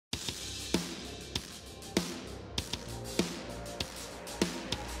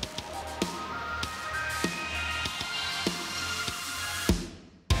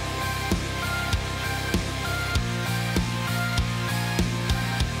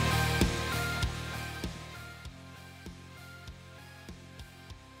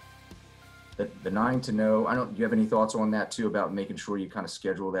the nine to no, do you have any thoughts on that too, about making sure you kind of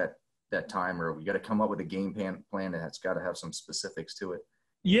schedule that time, or we got to come up with a game plan that's got to have some specifics to it?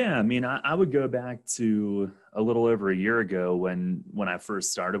 Yeah, I mean, I would go back to a little over a year ago when I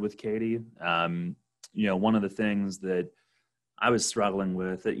first started with Katie. One of the things that I was struggling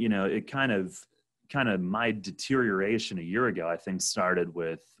with, it kind of my deterioration a year ago, I think, started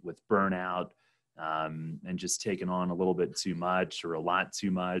with burnout, and just taking on a little bit too much or a lot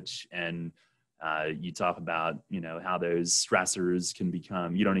too much. And you talk about, how those stressors can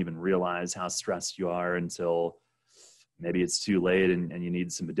become, you don't even realize how stressed you are until maybe it's too late and you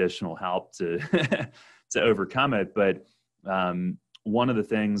need some additional help to to overcome it. But one of the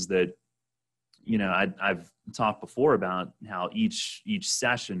things that I've talked before about how each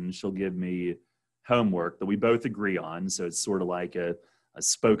session she'll give me homework that we both agree on. So it's sort of like a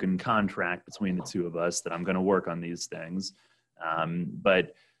spoken contract between the two of us that I'm going to work on these things.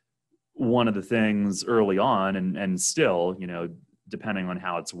 But one of the things early on and still, depending on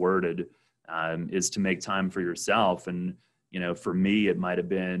how it's worded, is to make time for yourself. And, for me, it might've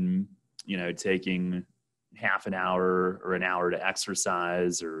been, taking half an hour or an hour to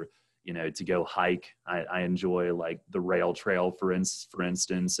exercise, or, to go hike. I enjoy like the rail trail, for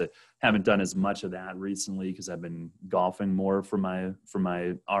instance. I haven't done as much of that recently because I've been golfing more for my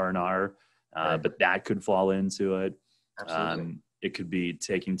R&R, Right. but that could fall into it. Absolutely. It could be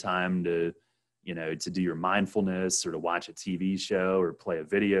taking time to, to do your mindfulness, or to watch a TV show, or play a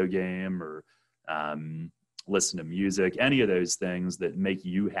video game, or listen to music, any of those things that make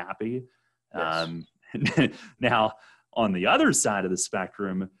you happy. Yes. Now, on the other side of the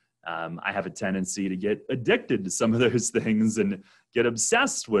spectrum, I have a tendency to get addicted to some of those things and get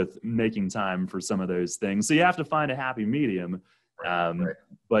obsessed with making time for some of those things. So you have to find a happy medium. Right.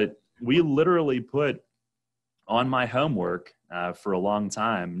 But we literally put on my homework for a long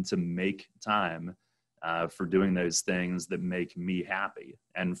time to make time for doing those things that make me happy.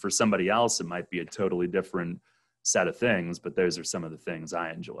 And for somebody else, it might be a totally different set of things, but those are some of the things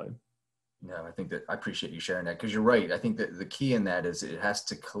I enjoy. No, I think that I appreciate you sharing that, because you're right. I think that the key in that is it has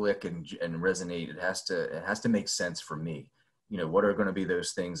to click and resonate. It has to make sense for me. What are going to be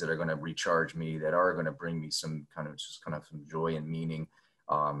those things that are going to recharge me, that are going to bring me some kind of some joy and meaning,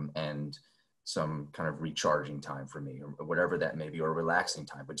 and some kind of recharging time for me, or whatever that may be, or relaxing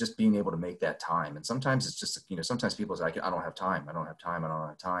time, but just being able to make that time. And sometimes it's just, sometimes people say, I don't have time. I don't have time. I don't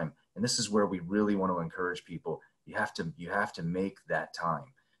have time. And this is where we really want to encourage people. You have to make that time.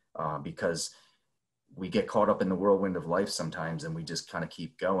 Because we get caught up in the whirlwind of life sometimes, and we just kind of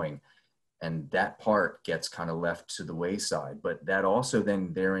keep going, and that part gets kind of left to the wayside. But that also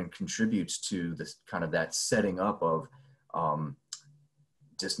then therein contributes to this kind of that setting up of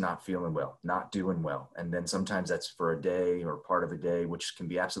just not feeling well, not doing well. And then sometimes that's for a day or part of a day, which can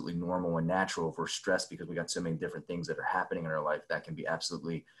be absolutely normal and natural. If we're stressed because we got so many different things that are happening in our life, that can be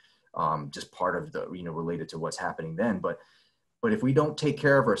absolutely just part of the, related to what's happening then. But if we don't take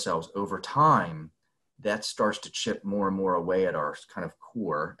care of ourselves over time, that starts to chip more and more away at our kind of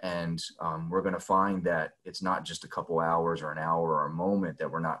core. And we're going to find that it's not just a couple hours or an hour or a moment that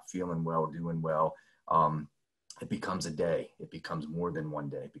we're not feeling well, doing well. It becomes a day. It becomes more than one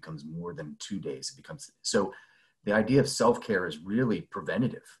day. It becomes more than 2 days. So the idea of self-care is really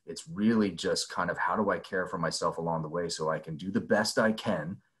preventative. It's really just kind of, how do I care for myself along the way so I can do the best I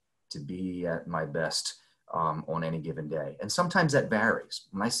can to be at my best on any given day. And sometimes that varies.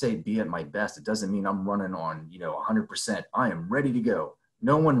 When I say be at my best, it doesn't mean I'm running on, 100%. I am ready to go.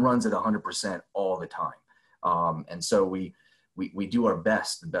 No one runs at 100% all the time. And so we do our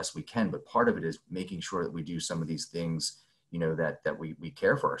best, the best we can, but part of it is making sure that we do some of these things, that we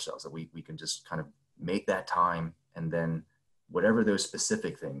care for ourselves, that we can just kind of make that time. And then whatever those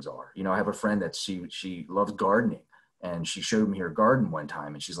specific things are, I have a friend that she loves gardening. And she showed me her garden one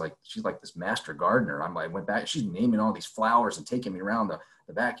time, and she's like this master gardener. I went back, she's naming all these flowers and taking me around the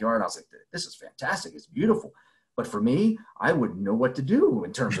backyard. I was like, this is fantastic. It's beautiful. But for me, I wouldn't know what to do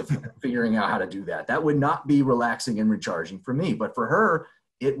in terms of figuring out how to do that. That would not be relaxing and recharging for me. But for her,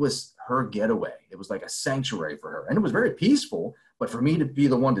 it was her getaway. It was like a sanctuary for her. And it was very peaceful. But for me to be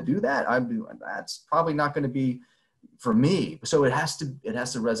the one to do that, that's probably not going to be for me. So it has to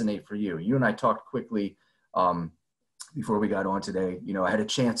resonate for you. You and I talked quickly before we got on today. I had a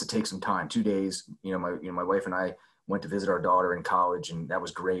chance to take some time, 2 days. My wife and I went to visit our daughter in college, and that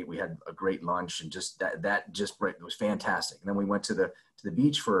was great. We had a great lunch, and just that it was fantastic. And then we went to the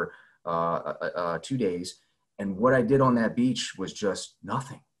beach for 2 days. And what I did on that beach was just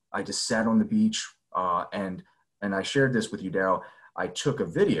nothing. I just sat on the beach, and I shared this with you, Daryl. I took a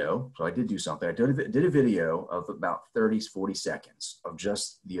video. So I did do something. I did a video of about 30, 40 seconds of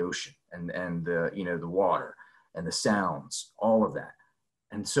just the ocean and the, you know, the water and the sounds, all of that.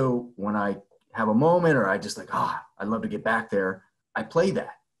 And so when I have a moment or I just like, I'd love to get back there, I play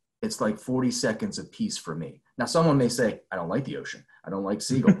that. It's like 40 seconds of peace for me. Now, someone may say, I don't like the ocean. I don't like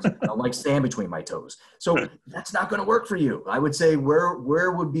seagulls. I don't like sand between my toes. So that's not going to work for you. I would say,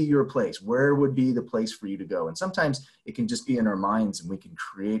 where would be your place? Where would be the place for you to go? And sometimes it can just be in our minds, and we can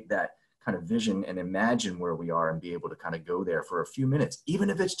create that kind of vision and imagine where we are and be able to kind of go there for a few minutes,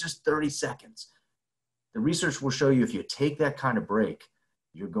 even if it's just 30 seconds. The research will show you if you take that kind of break,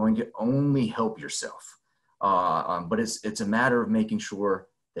 you're going to only help yourself. But it's a matter of making sure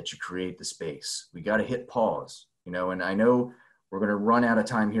that you create the space. We got to hit pause, you know, and I know we're going to run out of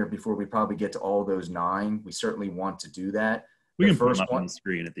time here before we probably get to all those 9. We certainly want to do that. We can put them up on the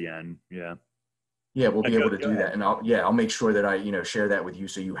screen at the end. Yeah. Yeah, we'll be able to do that. And I'll make sure that I, you know, share that with you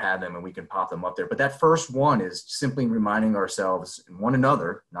so you have them and we can pop them up there. But that first one is simply reminding ourselves and one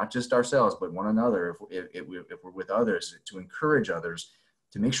another, not just ourselves, but one another, if we're with others, to encourage others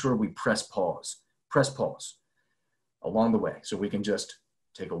to make sure we press pause along the way. So we can just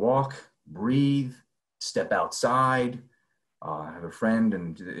take a walk, breathe, step outside. I have a friend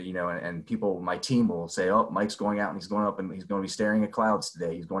and, you know, and people, my team will say, oh, Mike's going out and he's going up and he's going to be staring at clouds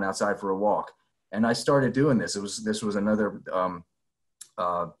today. He's going outside for a walk. And I started doing this. This was another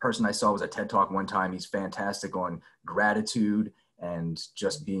person I saw was at TED Talk one time. He's fantastic on gratitude and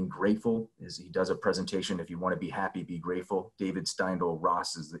just being grateful. He does a presentation, if you want to be happy, be grateful. David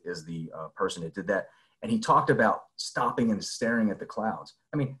Steindl-Ross is the person that did that. And he talked about stopping and staring at the clouds.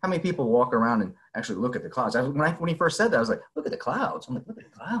 I mean, how many people walk around and actually look at the clouds? When he first said that, I was like, look at the clouds. I'm like, look at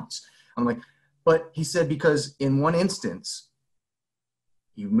the clouds. I'm like, but he said, because in one instance,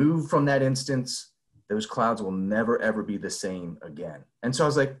 you move from that instance, those clouds will never, ever be the same again. And so I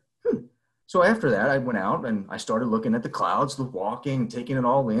was like, So after that, I went out and I started looking at the clouds, walking, taking it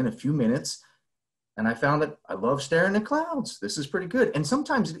all in a few minutes. And I found that I love staring at clouds. This is pretty good. And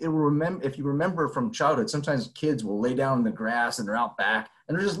sometimes it will remember, if you remember from childhood, sometimes kids will lay down in the grass and they're out back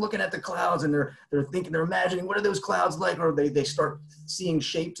and they're just looking at the clouds and they're thinking, they're imagining, what are those clouds like? Or they start seeing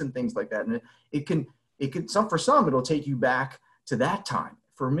shapes and things like that. And it can, for some, it'll take you back to that time.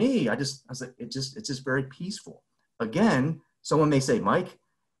 For me, I was like, it's just very peaceful. Again, someone may say, Mike,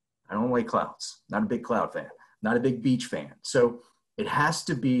 I don't like clouds. Not a big cloud fan, not a big beach fan. So it has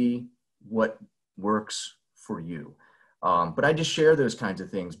to be what works for you. But I just share those kinds of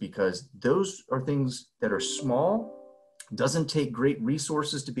things because those are things that are small, doesn't take great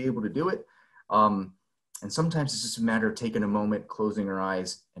resources to be able to do it. And sometimes it's just a matter of taking a moment, closing our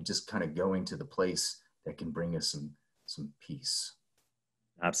eyes, and just kind of going to the place that can bring us some peace.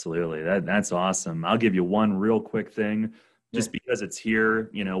 Absolutely. That's awesome. I'll give you one real quick thing, just because it's here.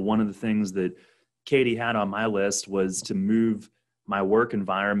 You know, one of the things that Katie had on my list was to move my work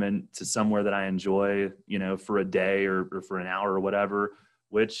environment to somewhere that I enjoy, you know, for a day or for an hour or whatever,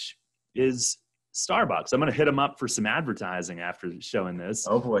 which is Starbucks. I'm going to hit them up for some advertising after showing this.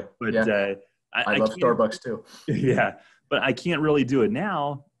 Oh boy. But yeah. I love Starbucks too. Yeah. But I can't really do it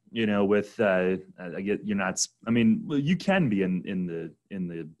now, you know, with, I get, you're not, I mean, you can be in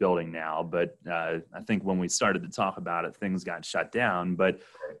the building now, but I think when we started to talk about it, things got shut down. But,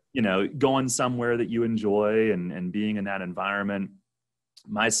 you know, going somewhere that you enjoy and being in that environment,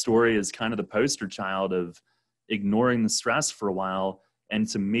 my story is kind of the poster child of ignoring the stress for a while. And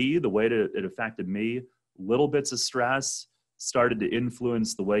to me, the way it affected me, little bits of stress started to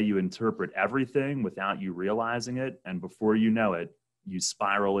influence the way you interpret everything without you realizing it. And before you know it, you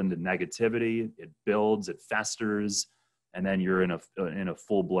spiral into negativity, it builds, it festers, and then you're in a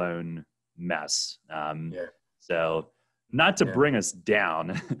full-blown mess. So not to bring us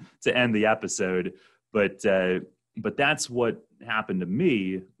down to end the episode, but that's what happened to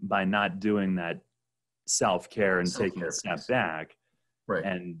me by not doing that self-care and taking a step back. Right.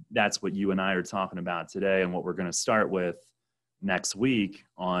 And that's what you and I are talking about today, and what we're going to start with next week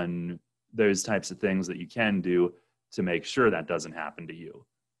on those types of things that you can do to make sure that doesn't happen to you.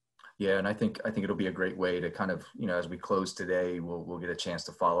 Yeah, and I think it'll be a great way to kind of, you know, as we close today, we'll get a chance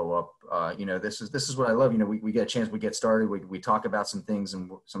to follow up. You know, this is what I love. You know, we get a chance, we get started, we talk about some things,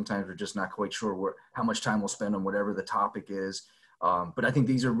 and sometimes we're just not quite sure how much time we'll spend on whatever the topic is. But I think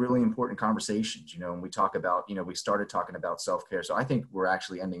these are really important conversations. You know, and we talk about, you know, we started talking about self-care, so I think we're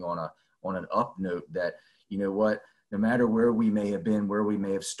actually ending on an up note that, you know what, no matter where we may have been, where we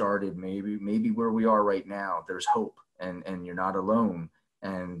may have started, maybe where we are right now, there's hope, and you're not alone.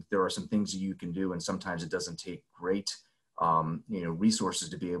 And there are some things that you can do. And sometimes it doesn't take great, you know, resources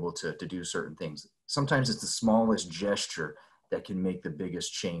to be able to do certain things. Sometimes it's the smallest gesture that can make the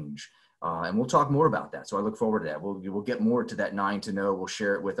biggest change. And we'll talk more about that. So I look forward to that. We'll get more to that 9 to know. We'll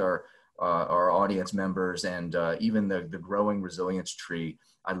share it with our audience members, and even the growing resilience tree.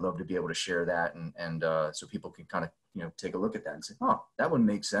 I'd love to be able to share that, and so people can kind of take a look at that and say, oh, that one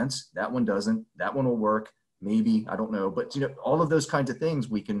makes sense. That one doesn't. That one will work. Maybe, I don't know. But all of those kinds of things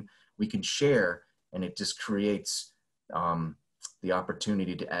we can share, and it just creates the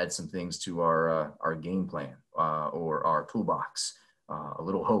opportunity to add some things to our game plan or our toolbox. A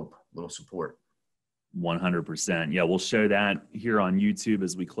little hope, a little support. 100%. Yeah, we'll show that here on YouTube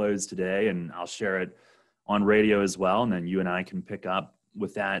as we close today, and I'll share it on radio as well. And then you and I can pick up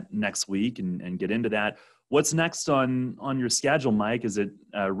with that next week and get into that. What's next on your schedule, Mike? Is it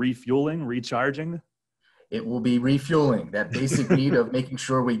refueling, recharging? It will be refueling, that basic need of making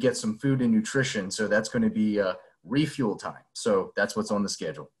sure we get some food and nutrition. So that's going to be refuel time. So that's what's on the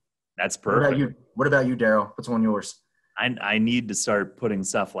schedule. That's perfect. What about you, Daryl? What's on yours? I need to start putting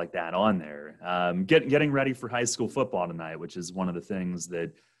stuff like that on there. Getting ready for high school football tonight, which is one of the things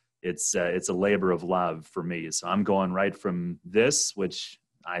that it's a labor of love for me. So I'm going right from this, which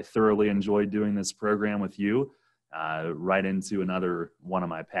I thoroughly enjoyed doing this program with you, right into another one of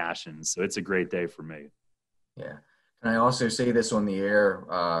my passions. So it's a great day for me. Yeah. Can I also say this on the air,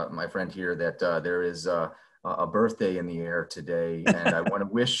 my friend here, that there is a birthday in the air today, and I want to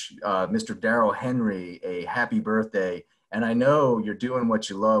wish Mr. Daryl Henry a happy birthday. And I know you're doing what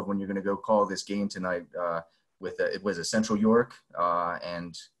you love when you're going to go call this game tonight with it was a Central York,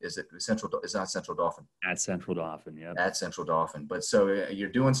 and is it Central? It's not Central Dauphin. At Central Dauphin, yeah. At Central Dauphin. But so you're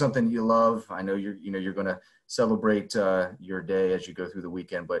doing something you love. I know you're going to celebrate your day as you go through the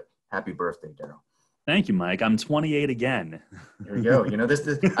weekend. But happy birthday, Daryl. Thank you, Mike. I'm 28 again. There we go. This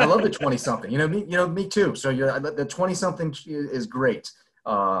I love the 20-something. Me too. So the 20-something is great.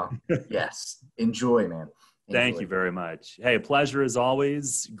 Yes, enjoy, man. Thank you very much. Hey, pleasure as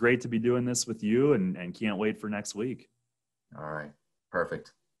always. Great to be doing this with you, and can't wait for next week. All right,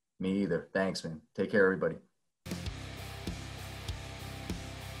 perfect. Me either. Thanks, man. Take care, everybody.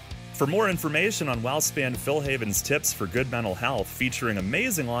 For more information on WellSpan Philhaven's tips for good mental health, featuring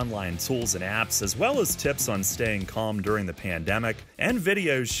amazing online tools and apps, as well as tips on staying calm during the pandemic, and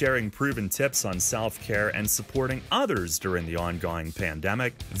videos sharing proven tips on self-care and supporting others during the ongoing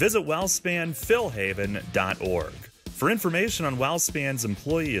pandemic, visit wellspanphilhaven.org. For information on WellSpan's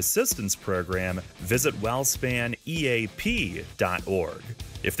Employee Assistance Program, visit wellspaneap.org.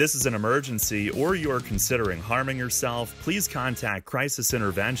 If this is an emergency or you are considering harming yourself, please contact Crisis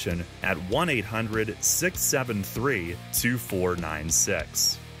Intervention at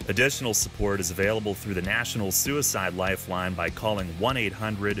 1-800-673-2496. Additional support is available through the National Suicide Lifeline by calling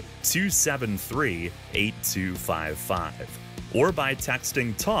 1-800-273-8255 or by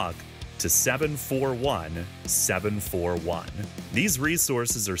texting TALK to 741-741. These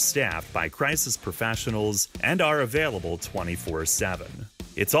resources are staffed by crisis professionals and are available 24/7.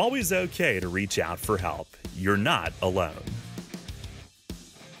 It's always okay to reach out for help. You're not alone.